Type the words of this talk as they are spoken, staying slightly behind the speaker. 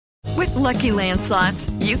With Lucky Land Slots,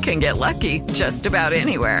 you can get lucky just about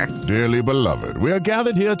anywhere. Dearly beloved, we are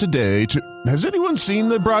gathered here today to... Has anyone seen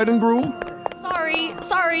the bride and groom?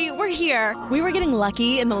 Sorry, we're here. We were getting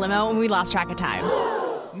lucky in the limo and we lost track of time.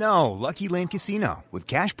 No, Lucky Land Casino, with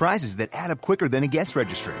cash prizes that add up quicker than a guest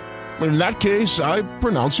registry. In that case, I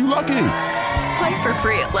pronounce you lucky. Play for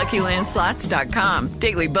free at LuckyLandSlots.com.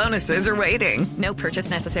 Daily bonuses are waiting. No purchase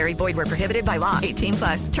necessary. Void where prohibited by law.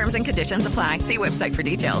 18+. Terms and conditions apply. See website for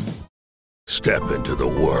details. Step into the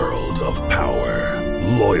world of power,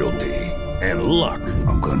 loyalty, and luck.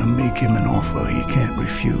 I'm gonna make him an offer he can't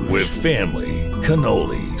refuse. With family,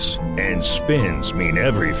 cannolis, and spins mean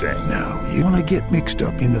everything. Now, you wanna get mixed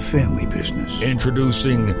up in the family business.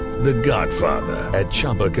 Introducing The Godfather at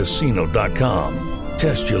ChumbaCasino.com.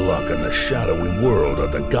 Test your luck in the shadowy world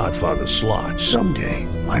of The Godfather slot. Someday,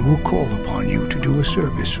 I will call upon you to do a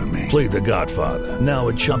service for me. Play The Godfather, now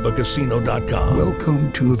at ChumbaCasino.com.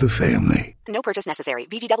 Welcome to the family. No purchase necessary.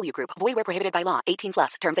 VGW Group. Void where prohibited by law.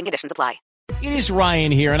 18+. Terms and conditions apply. It is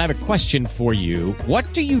Ryan here, and I have a question for you.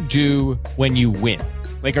 What do you do when you win?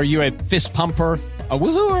 Like, are you a fist pumper, a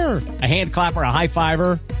woohooer, a hand clapper, a high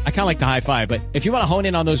fiver? I kind of like the high five, but if you want to hone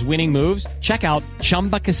in on those winning moves, check out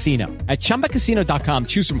Chumba Casino. At ChumbaCasino.com,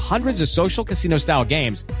 choose from hundreds of social casino-style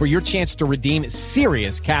games for your chance to redeem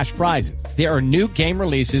serious cash prizes. There are new game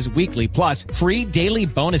releases weekly, plus free daily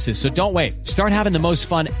bonuses, so don't wait. Start having the most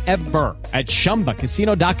fun ever at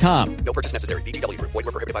ChumbaCasino.com. No purchase necessary. VGW Group. Void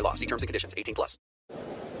where prohibited by law. See terms and conditions. 18+.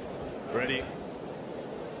 Ready.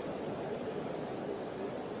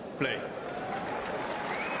 Play.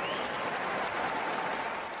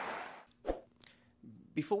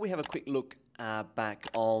 Before we have a quick look back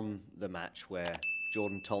on the match where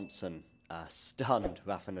Jordan Thompson stunned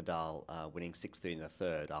Rafael Nadal, winning 6-3 in the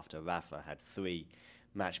third after Rafa had 3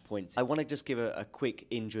 match points, I want to just give a quick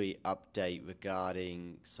injury update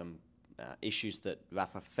regarding some issues that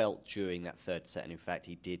Rafa felt during that third set. And in fact,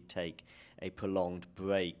 he did take a prolonged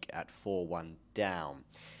break at 4-1 down.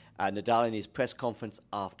 Nadal in his press conference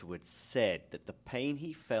afterwards said that the pain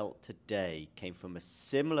he felt today came from a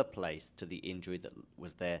similar place to the injury that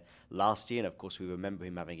was there last year. And of course, we remember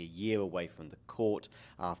him having a year away from the court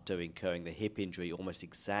after incurring the hip injury almost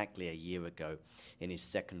exactly a year ago in his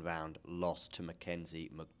second round loss to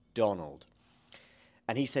Mackenzie McDonald.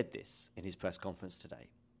 And he said this in his press conference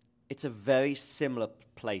today. It's a very similar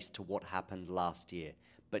place to what happened last year,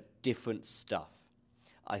 but different stuff.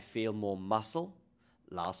 I feel more muscle.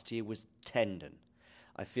 Last year was tendon.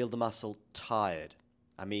 I feel the muscle tired.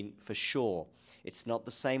 I mean, for sure, it's not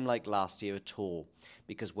the same like last year at all,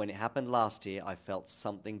 because when it happened last year, I felt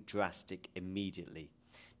something drastic immediately.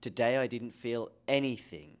 Today, I didn't feel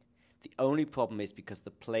anything. The only problem is because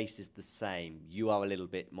the place is the same. You are a little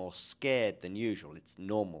bit more scared than usual. It's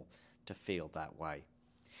normal to feel that way.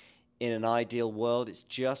 In an ideal world, it's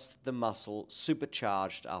just the muscle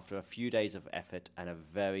supercharged after a few days of effort and a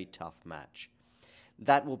very tough match.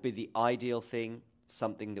 That will be the ideal thing,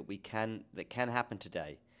 something that can happen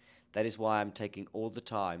today. That is why I'm taking all the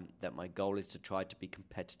time that my goal is to try to be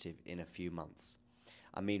competitive in a few months.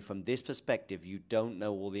 I mean, from this perspective, you don't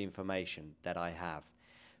know all the information that I have.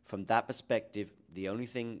 From that perspective, the only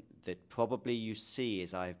thing that probably you see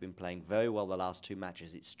is I have been playing very well the last 2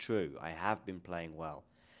 matches. It's true, I have been playing well.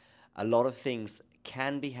 A lot of things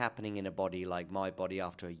can be happening in a body like my body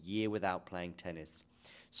after a year without playing tennis.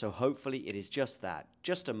 So hopefully it is just that,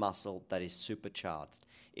 just a muscle that is supercharged.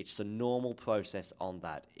 It's the normal process on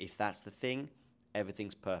that. If that's the thing,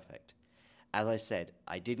 everything's perfect. As I said,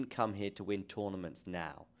 I didn't come here to win tournaments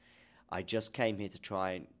now. I just came here to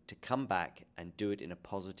try to come back and do it in a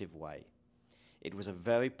positive way. It was a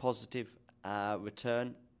very positive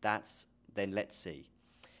return. Then let's see.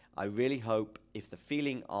 I really hope if the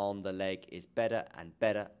feeling on the leg is better and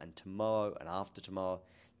tomorrow and after tomorrow,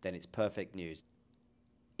 then it's perfect news.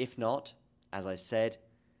 If not, as I said,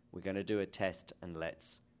 we're going to do a test and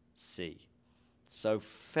let's see. So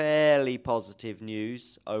fairly positive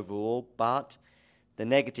news overall, but the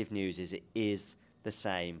negative news is it is the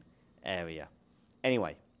same area.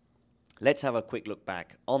 Anyway, let's have a quick look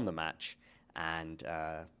back on the match and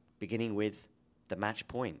beginning with the match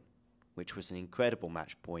point, which was an incredible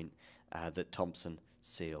match point that Thompson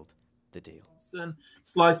sealed the deal.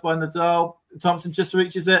 Sliced by Nadal. Thompson just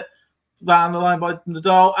reaches it. Down the line by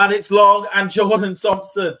Nadal, and it's long, and Jordan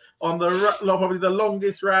Thompson on the probably the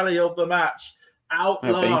longest rally of the match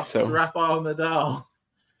outlasts Rafael Nadal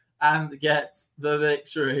and gets the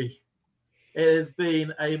victory. It has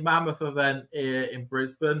been a mammoth event here in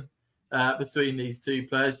Brisbane between these two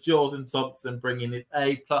players. Jordan Thompson bringing his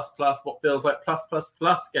A++, what feels like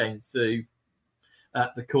plus game to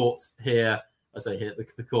the courts here as they hit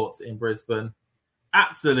the courts in Brisbane.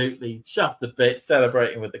 Absolutely chuffed a bit,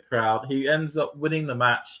 celebrating with the crowd. He ends up winning the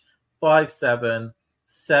match 5-7,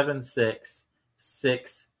 7-6,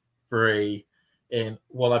 6-3 in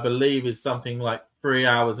what I believe is something like 3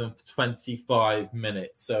 hours and 25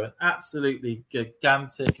 minutes. So an absolutely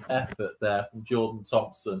gigantic effort there from Jordan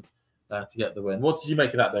Thompson to get the win. What did you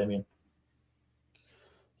make of that, Damien?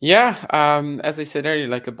 Yeah, as I said earlier,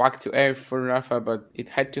 like a back to earth for Rafa, but it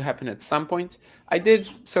had to happen at some point. I did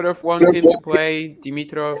sort of want him to play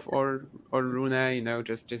Dimitrov or Rune,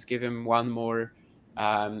 just give him one more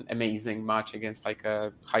amazing match against like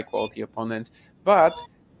a high quality opponent. But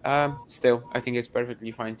still, I think it's perfectly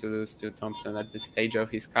fine to lose to Thompson at this stage of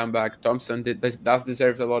his comeback. Thompson does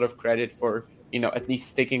deserve a lot of credit for at least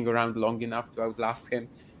sticking around long enough to outlast him,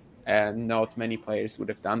 and not many players would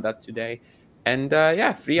have done that today. And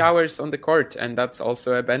 3 hours on the court, and that's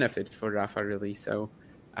also a benefit for Rafa, really. So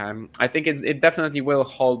I think it definitely will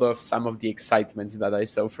hold off some of the excitement that I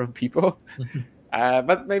saw from people.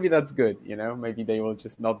 But maybe that's good, Maybe they will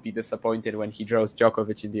just not be disappointed when he draws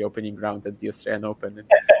Djokovic in the opening round at the Australian Open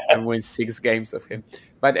and wins 6 games of him.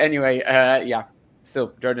 But anyway,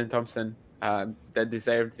 still Jordan Thompson, that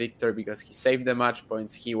deserved victor because he saved the match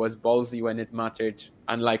points. He was ballsy when it mattered,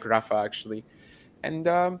 unlike Rafa, actually. And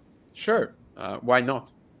sure. Why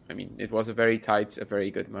not? I mean, it was a very tight, a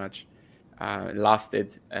very good match.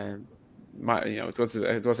 Lasted,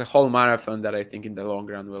 it was a whole marathon that I think in the long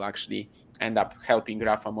run will actually end up helping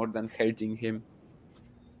Rafa more than hurting him.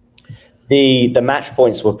 The match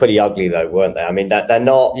points were pretty ugly though, weren't they? I mean, they're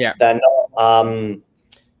not. Yeah. They're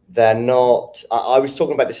not. I was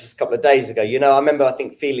talking about this just a couple of days ago. I remember I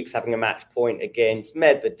think Felix having a match point against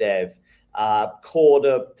Medvedev,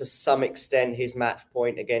 Korda to some extent his match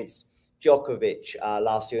point against Djokovic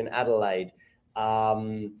last year in Adelaide.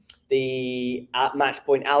 The match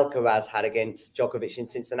point Alcaraz had against Djokovic in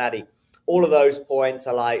Cincinnati. All of those points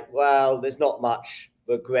are like, well, there's not much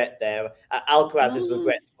regret there. Alcaraz's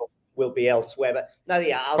regrets will be elsewhere. But no,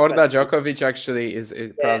 Korda Djokovic actually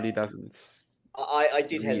probably doesn't. I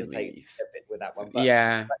did hesitate a bit with that one. But,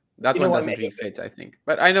 that one doesn't really fit, I think.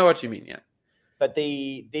 But I know what you mean, yeah. But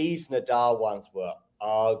these Nadal ones were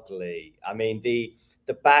ugly. I mean, the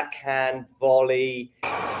backhand volley.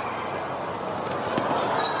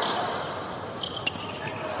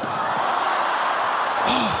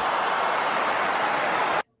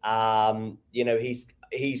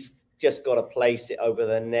 He's just got to place it over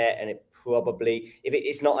the net, and it probably, if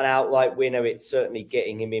it's not an outright winner, it's certainly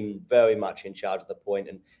getting him in very much in charge of the point,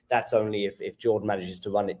 and that's only if Jordan manages to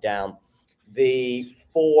run it down. The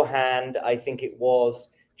forehand, I think it was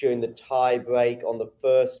during the tie break on the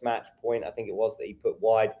first match point, I think it was that he put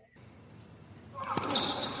wide.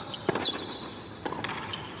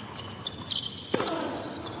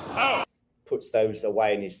 Puts those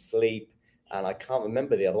away in his sleep. And I can't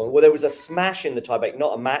remember the other one. Well, there was a smash in the tie break,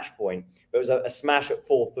 not a match point, but it was a smash at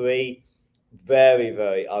 4-3. Very,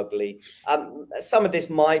 very ugly. Some of this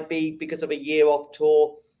might be because of a year off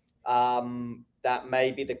tour. That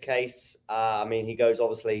may be the case. I mean, he goes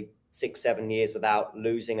obviously 6-7 years without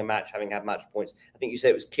losing a match, having had match points. I think you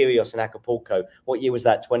said it was Kyrgios in Acapulco. What year was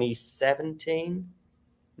that? 2017?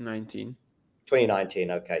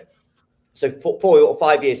 2019, okay. So 4 or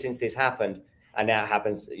 5 years since this happened, and now it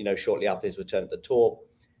happens, shortly after his return to the tour.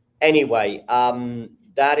 Anyway,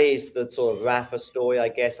 that is the sort of Rafa story, I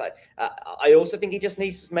guess. I also think he just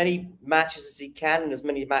needs as many matches as he can and as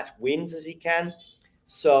many match wins as he can.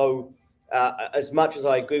 So as much as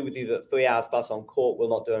I agree with you that 3 hours plus on court will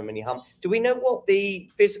not do him any harm, do we know what the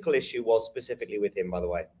physical issue was specifically with him, by the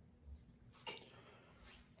way?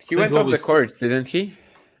 He went off the court, didn't he?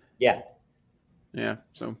 Yeah. Yeah,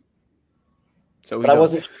 so but I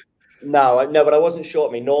wasn't... No, but I wasn't sure.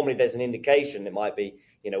 I mean, normally there's an indication. It might be,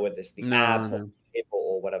 whether it's the abs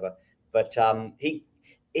or whatever. But he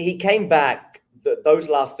came back. Those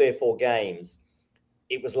last 3 or 4 games,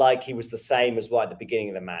 it was like he was the same as right at the beginning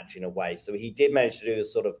of the match in a way. So he did manage to do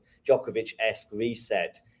this sort of Djokovic-esque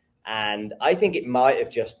reset. And I think it might have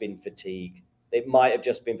just been fatigue. It might have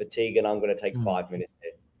just been fatigue, and I'm going to take 5 minutes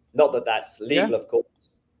here. Not that that's legal, of course.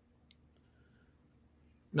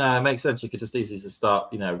 No, it makes sense. You could just easily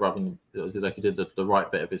start, rubbing. It was like he did the right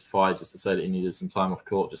bit of his thigh just to say that he needed some time off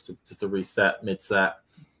court, just to reset mid-set.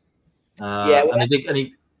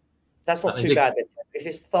 That's not too bad. If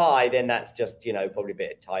it's thigh, then that's just probably a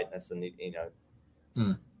bit of tightness, and I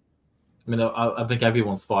mean, I think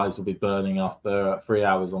everyone's thighs will be burning after 3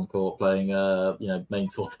 hours on court playing, main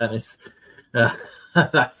tour tennis.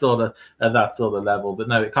 That sort of level. But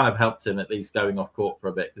no, it kind of helped him at least going off court for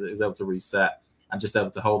a bit because it was able to reset. and just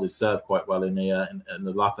able to hold his serve quite well in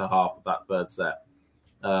the latter half of that third set.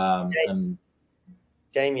 And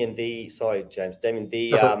Damien, the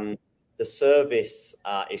service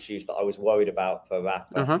issues that I was worried about for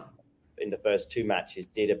Rafa in the first two matches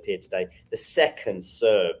did appear today. The second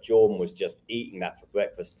serve, Jordan was just eating that for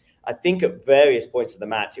breakfast. I think at various points of the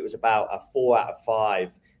match, it was about a 4 out of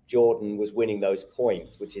 5. Jordan was winning those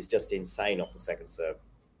points, which is just insane off the second serve.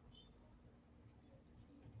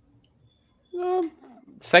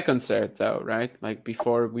 Second serve, though, right? Like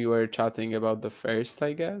before, we were chatting about the first,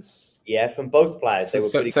 I guess. Yeah, from both players, they were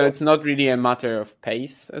pretty. So it's not really a matter of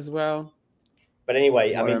pace as well. But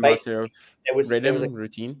anyway, More I mean, a matter of there was a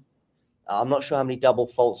routine. I'm not sure how many double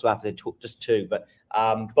faults Rafa. They took just 2, but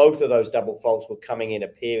both of those double faults were coming in a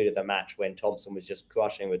period of the match when Thompson was just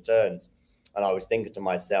crushing returns. And I was thinking to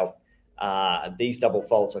myself, these double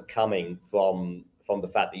faults are coming from the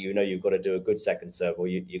fact that you've got to do a good second serve or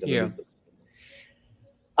you're going to lose them.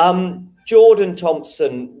 Jordan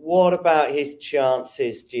Thompson, what about his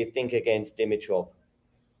chances, do you think, against Dimitrov?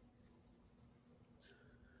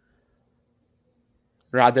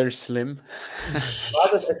 Rather slim.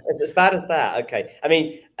 As bad as that? Okay. I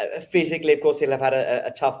mean, physically, of course, he'll have had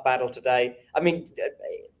a tough battle today. I mean,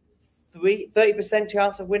 30%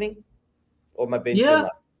 chance of winning? Or am I being too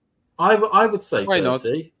much? I would say Why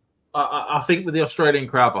 30. I think with the Australian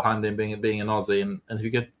crowd behind him being an Aussie, and if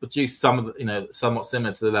he could produce some of the, somewhat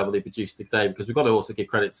similar to the level he produced today, because we've got to also give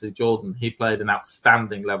credit to Jordan. He played an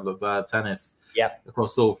outstanding level of tennis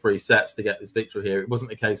across all 3 sets to get this victory here. It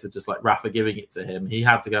wasn't a case of just like Rafa giving it to him. He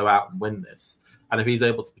had to go out and win this. And if he's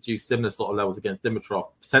able to produce similar sort of levels against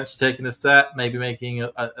Dimitrov, potentially taking a set, maybe making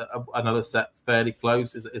another set fairly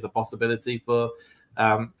close is a possibility for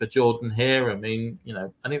Jordan here. I mean,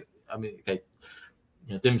 okay.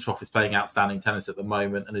 Dimitrov is playing outstanding tennis at the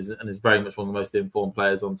moment and is very much one of the most informed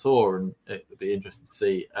players on tour, and it would be interesting to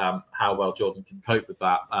see how well Jordan can cope with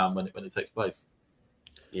that when it takes place.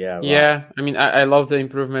 Yeah, right. Yeah. I mean, I love the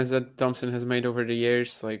improvements that Thompson has made over the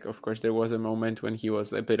years. Like, of course, there was a moment when he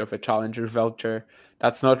was a bit of a challenger vulture.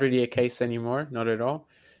 That's not really a case anymore, not at all.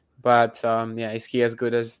 But is he as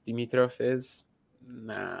good as Dimitrov is?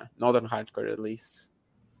 Nah, not on hardcore at least.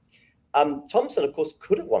 Thompson, of course,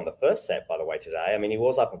 could have won the first set, by the way, today. I mean, he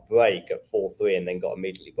was up a break at 4-3 and then got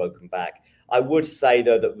immediately broken back. I would say,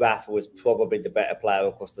 though, that Rafa was probably the better player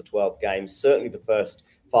across the 12 games, certainly the first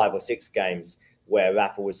 5 or 6 games where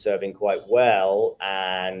Rafa was serving quite well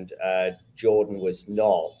and Jordan was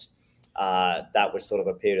not. That was sort of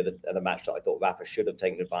a period of the match that I thought Rafa should have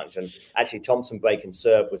taken advantage. And actually, Thompson breaking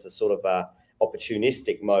serve was a sort of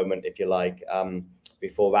opportunistic moment, if you like,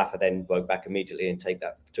 before Rafa then broke back immediately and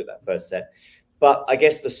took that first set. But I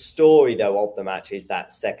guess the story, though, of the match is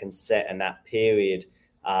that second set and that period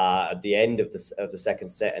at the end of the second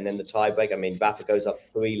set and then the tiebreak. I mean, Rafa goes up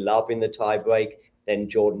 3-love in the tiebreak. Then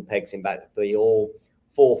Jordan pegs him back to 3-all.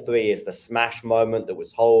 4-3 is the smash moment that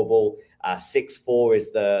was horrible. 6-4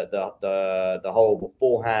 is the horrible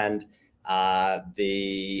forehand. I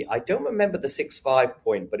don't remember the 6-5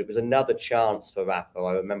 point, but it was another chance for Rafa.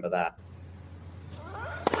 I remember that.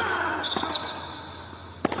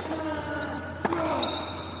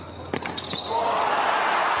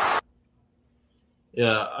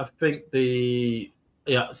 Yeah, I think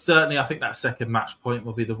certainly I think that second match point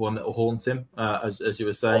will be the one that will haunt him. As you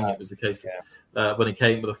were saying, it was the case when he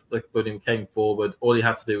came forward. All he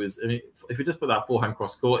had to do was, I mean, if he just put that forehand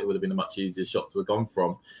cross court, it would have been a much easier shot to have gone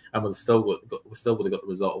from, and we still would have got the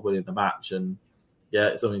result of winning the match. And yeah,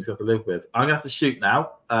 it's something he's got to live with. I'm gonna have to shoot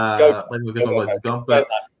now. When we've gone, but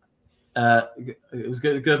it was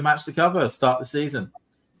a good match to cover. Start the season.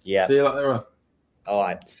 Yeah. See you later on. All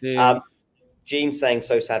right. Gene's saying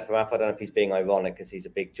so sad for Rafa. I don't know if he's being ironic because he's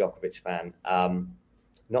a big Djokovic fan.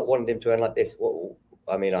 Not wanting him to end like this.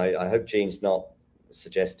 I mean, I hope Gene's not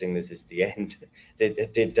suggesting this is the end.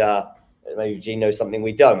 Did maybe Gene knows something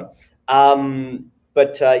we don't?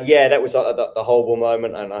 But that was the horrible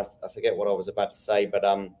moment, and I forget what I was about to say. But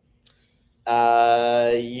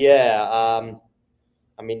I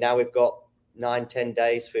mean, now we've got 9-10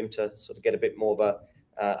 days for him to sort of get a bit more of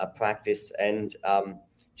a practice. And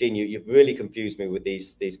Gene, you've really confused me with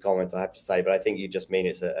these comments, I have to say. But I think you just mean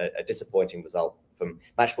it's a disappointing result from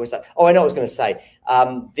match point. Oh, I know what I was going to say.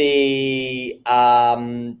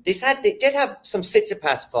 It did have some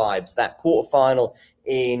Tsitsipas vibes, that quarterfinal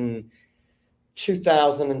in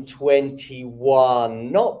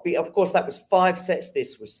 2021. Of course, that was 5 sets.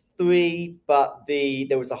 This was 3, but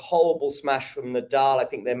there was a horrible smash from Nadal. I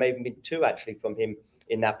think there may have been 2 actually from him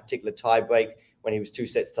in that particular tiebreak when he was 2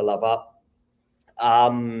 sets to love up.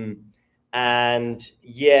 And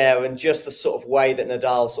just the sort of way that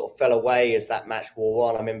Nadal sort of fell away as that match wore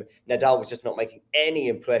on. I mean, Nadal was just not making any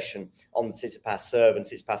impression on the Tsitsipas serve, and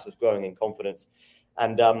Tsitsipas was growing in confidence.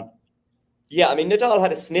 And Nadal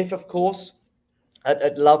had a sniff, of course,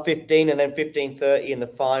 at love 15 and then 15-30 in the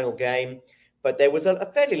final game. But there was a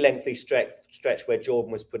fairly lengthy stretch where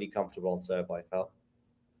Jordan was pretty comfortable on serve, I felt.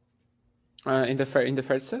 In the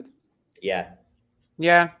first set? Yeah.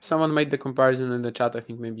 Yeah, someone made the comparison in the chat. I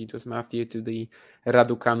think maybe it was Matthew to the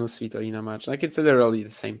Raducanu Svitolina match. Like, it's literally the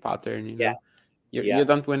same pattern, you know. You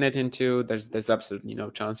don't win it in 2. There's absolutely no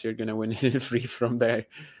chance you're going to win it in 3 from there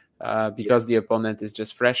because the opponent is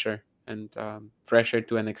just fresher and fresher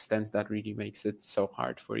to an extent that really makes it so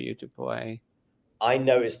hard for you to play. I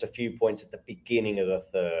noticed a few points at the beginning of the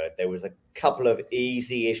third. There was a couple of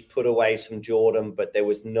easy-ish putaways from Jordan, but there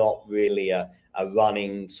was not really a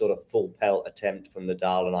running sort of full pelt attempt from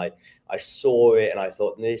Nadal. And I saw it and I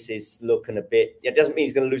thought, this is looking a bit... It doesn't mean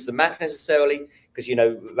he's going to lose the match necessarily, because, you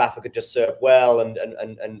know, Rafa could just serve well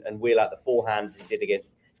and wheel out the forehands he did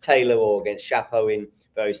against Taylor or against Chapo in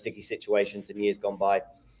very sticky situations in years gone by.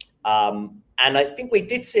 And I think we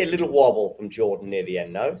did see a little wobble from Jordan near the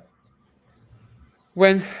end, no?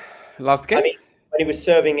 When? Last game? I mean, when he was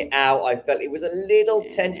serving it out, I felt he was a little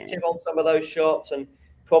tentative on some of those shots and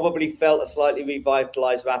probably felt a slightly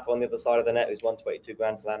revitalized Rafa on the other side of the net who's won 22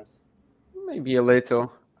 Grand Slams. Maybe a little.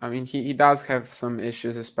 I mean, he does have some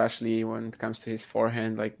issues, especially when it comes to his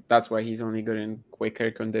forehand. Like, that's why he's only good in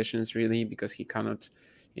quicker conditions, really, because he cannot,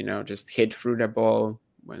 you know, just hit through the ball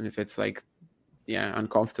if it's like,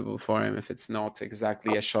 uncomfortable for him. If it's not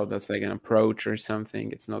exactly a shot that's like an approach or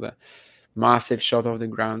something, it's not a massive shot off the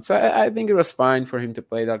ground. So I think it was fine for him to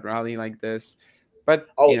play that rally like this. But,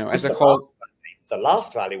 as a whole... The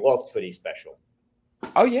last rally was pretty special.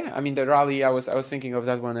 Oh, yeah. I mean, the rally, I was thinking of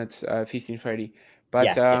that one at 15:30.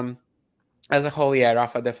 But as a whole,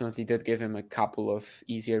 Rafa definitely did give him a couple of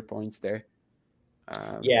easier points there.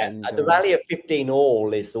 The rally at 15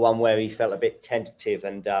 all is the one where he felt a bit tentative.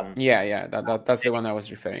 And that's the one I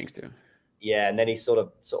was referring to. Yeah, and then he sort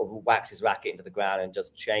of whacks his racket into the ground and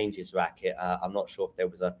just changed his racket. I'm not sure if there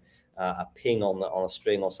was a ping on a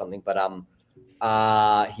string or something, but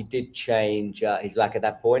he did change his racket at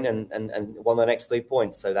that point and won the next 3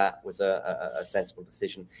 points. So that was a sensible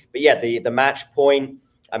decision. But the match point,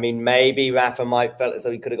 I mean, maybe Rafa might felt as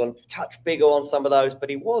though he could have gone a touch bigger on some of those, but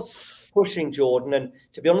he was pushing Jordan. And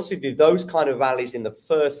to be honest with you, those kind of rallies in the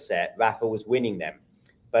first set, Rafa was winning them.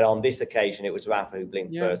 But on this occasion, it was Rafa who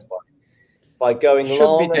blinked first by going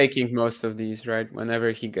long. Should be taking most of these, right?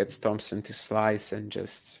 Whenever he gets Thompson to slice and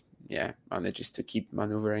just, manages to keep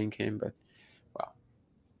maneuvering him. But, well,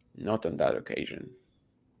 not on that occasion.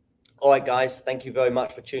 All right, guys. Thank you very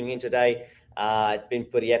much for tuning in today. It's been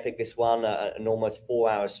pretty epic, this one. An almost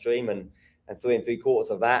 4-hour stream. And 3 3/4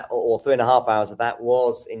 of that, or 3.5 hours of that,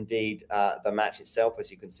 was indeed the match itself,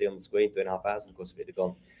 as you can see on the screen. 3.5 hours. And of course, if it had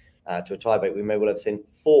gone to a tiebreak, we may well have seen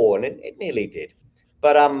 4, and it nearly did.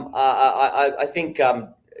 But I think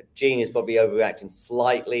Gene is probably overreacting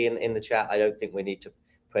slightly in the chat. I don't think we need to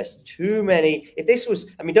press too many. If this was,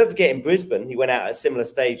 don't forget, in Brisbane, he went out at a similar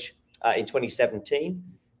stage in 2017,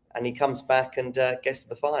 and he comes back and gets to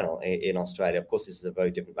the final in Australia. Of course, this is a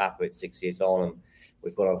very different Rafa. It's 6 years on, and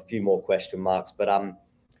we've got a few more question marks. But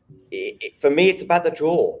for me, it's about the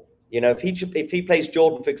draw. You know, if he plays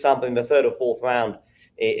Jordan, for example, in the 3rd or 4th round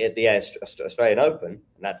at the Australian Open, and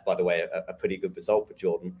that's, by the way, a pretty good result for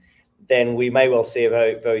Jordan, then we may well see a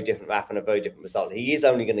very, very different Rafa and a very different result. He is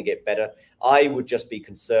only going to get better. I would just be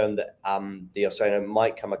concerned that the Australian Open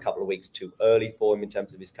might come a couple of weeks too early for him in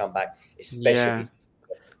terms of his comeback, especially if he's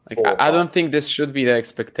I don't think this should be the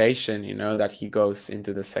expectation, that he goes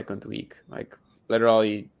into the second week. Like,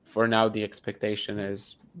 literally, for now, the expectation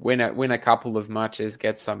is win a couple of matches,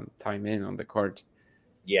 get some time in on the court.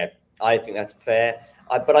 Yeah, I think that's fair.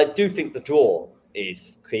 But I do think the draw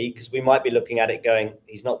is key, because we might be looking at it going,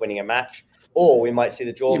 he's not winning a match, or we might see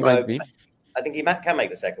the draw go, I think he can make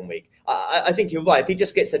the second week. I think you're right. If he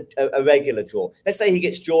just gets a regular draw, let's say he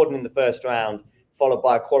gets Jordan in the first round, followed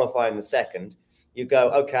by a qualifier in the second, you go,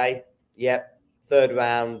 okay, third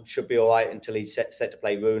round should be all right until he's set to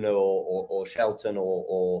play Rune or Shelton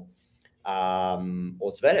or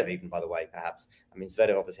Zverev even, by the way, perhaps.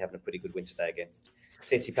 Zverev obviously having a pretty good win today against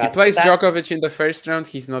Tsitsipas. If he plays Djokovic in the first round,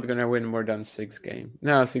 he's not going to win more than 6 games.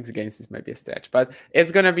 No, 6 games is maybe a stretch, but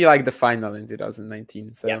it's going to be like the final in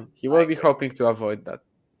 2019. So he will be hoping to avoid that.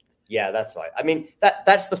 Yeah, that's right.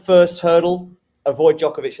 That's the first hurdle. Avoid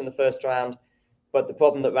Djokovic in the first round. But the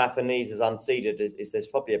problem that Rafa needs as unseeded is there's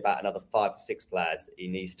probably about another 5 or 6 players that he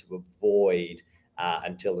needs to avoid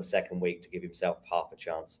until the second week to give himself half a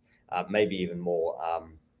chance. maybe even more,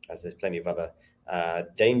 as there's plenty of other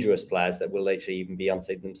dangerous players that will actually even be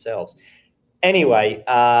unseeded themselves. Anyway,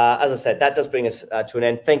 as I said, that does bring us to an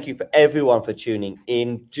end. Thank you for everyone for tuning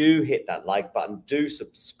in. Do hit that like button. Do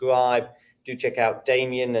subscribe. Do check out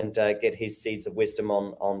Damien and get his Seeds of Wisdom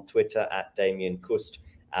on Twitter at Damien Kust.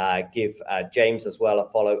 Give James as well a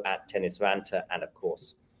follow at Tennis Ranter. And, of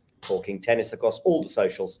course, Talking Tennis across all the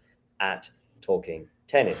socials at Talking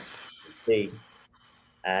Tennis.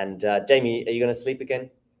 And, Damien, are you going to sleep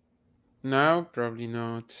again? No, probably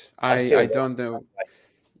not. I don't know.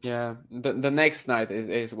 Yeah, the next night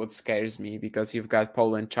is what scares me, because you've got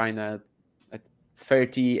Poland, China at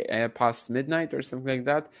 30 past midnight or something like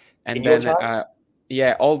that. And then,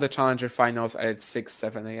 all the challenger finals are at 6,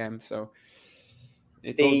 7 a.m. So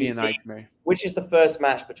it will be a nightmare. Which is the first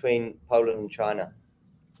match between Poland and China?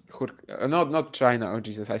 Not China. Oh,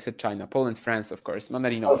 Jesus, I said China. Poland, France, of course.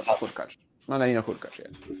 Mandarino Hurkacz. Yeah.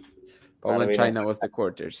 Poland, China was the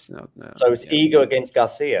quarters. No. So it's Igor against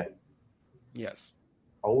Garcia? Yes.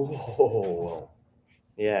 Oh,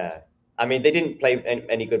 yeah. I mean, they didn't play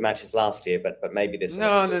any good matches last year, but maybe this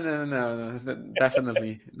one. No.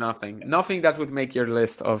 Definitely nothing. Nothing that would make your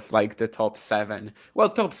list of like the top 7. Well,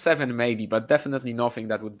 top 7 maybe, but definitely nothing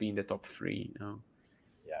that would be in the top 3. No.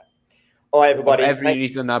 Yeah. All right, everybody. Of every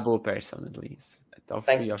reasonable person, at least. Top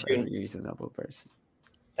 3 of every reasonable person.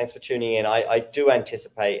 Thanks for tuning in. I do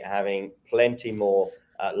anticipate having plenty more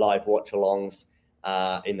live watch-alongs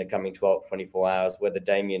in the coming 24 hours. Whether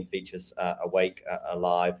Damien features awake,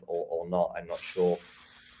 alive, or not, I'm not sure.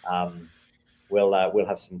 We'll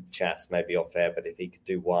have some chats maybe off air, but if he could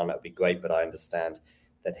do one, that'd be great. But I understand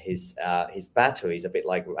that his batteries, a bit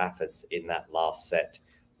like Rafa's in that last set,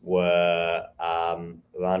 were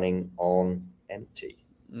running on empty.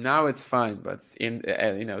 Now it's fine, but in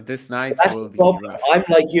this night will be rough. I'm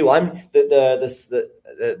like you. I'm the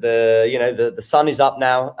sun is up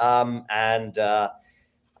now, and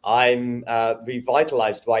I'm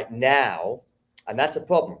revitalized right now, and that's a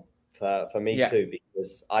problem for me too,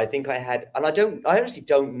 because I think I had, and I honestly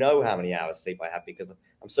don't know how many hours sleep I have, because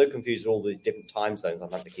I'm so confused with all the different time zones I'm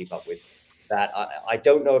having to keep up with, that I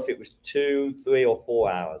don't know if it was 2, 3, or 4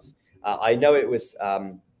 hours. I know it was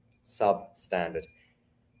substandard.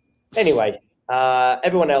 Anyway,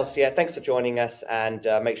 everyone else, thanks for joining us, and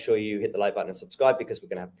make sure you hit the like button and subscribe, because we're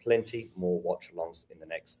going to have plenty more watch-alongs in the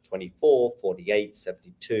next 24, 48,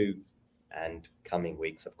 72, and coming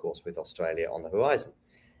weeks, of course, with Australia on the horizon.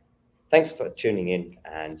 Thanks for tuning in,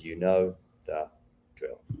 and you know the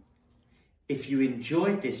drill. If you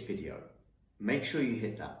enjoyed this video, make sure you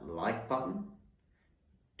hit that like button.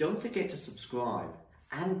 Don't forget to subscribe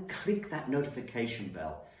and click that notification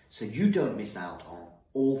bell so you don't miss out on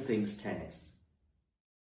all things tennis.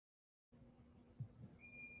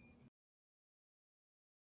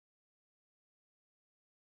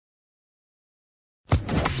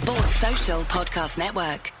 Sports Social Podcast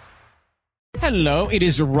Network. Hello, it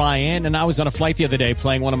is Ryan, and I was on a flight the other day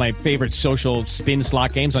playing one of my favorite social spin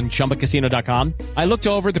slot games on ChumbaCasino.com. I looked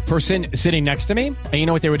over the person sitting next to me, and you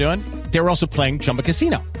know what they were doing? They were also playing Chumba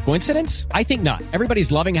Casino. Coincidence? I think not.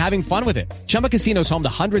 Everybody's loving having fun with it. Chumba Casino is home to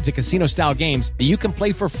hundreds of casino-style games that you can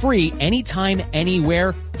play for free anytime,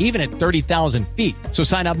 anywhere, even at 30,000 feet. So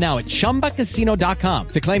sign up now at ChumbaCasino.com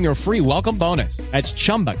to claim your free welcome bonus. That's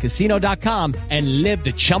ChumbaCasino.com and live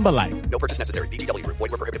the Chumba life. No purchase necessary. VGW. Void where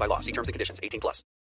prohibited by law. See terms and conditions. 18+.